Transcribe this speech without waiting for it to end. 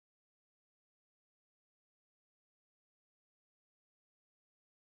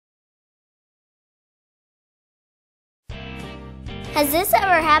Has this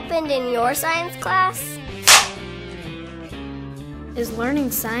ever happened in your science class? Is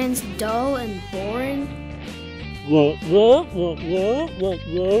learning science dull and boring?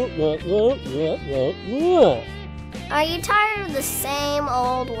 Are you tired of the same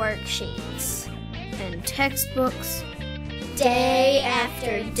old worksheets? And textbooks? Day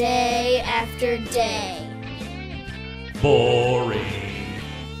after day after day. Boring.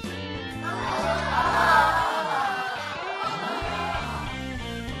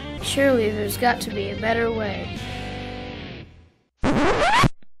 Surely there's got to be a better way.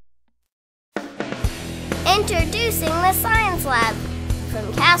 Introducing the Science Lab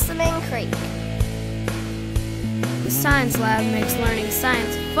from Castleman Creek. The Science Lab makes learning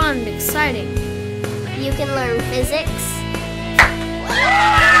science fun and exciting. You can learn physics.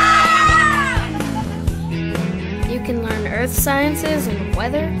 You can learn earth sciences and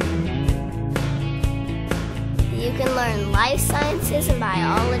weather. You can learn life sciences and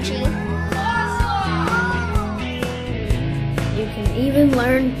biology. You can even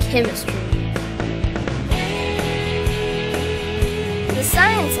learn chemistry. The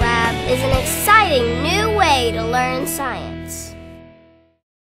Science Lab is an exciting new way to learn science.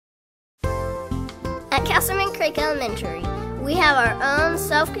 At Castleman Creek Elementary, we have our own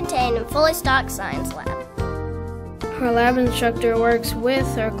self-contained and fully stocked science lab. Our lab instructor works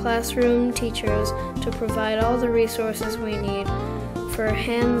with our classroom teachers to provide all the resources we need for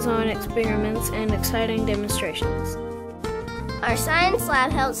hands-on experiments and exciting demonstrations. Our science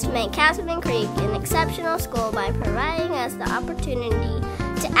lab helps to make Castleman Creek an exceptional school by providing us the opportunity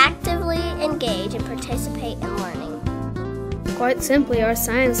to actively engage and participate in learning. Quite simply, our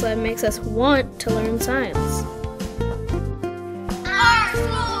science lab makes us want to learn science. Our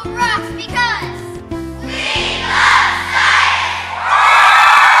school!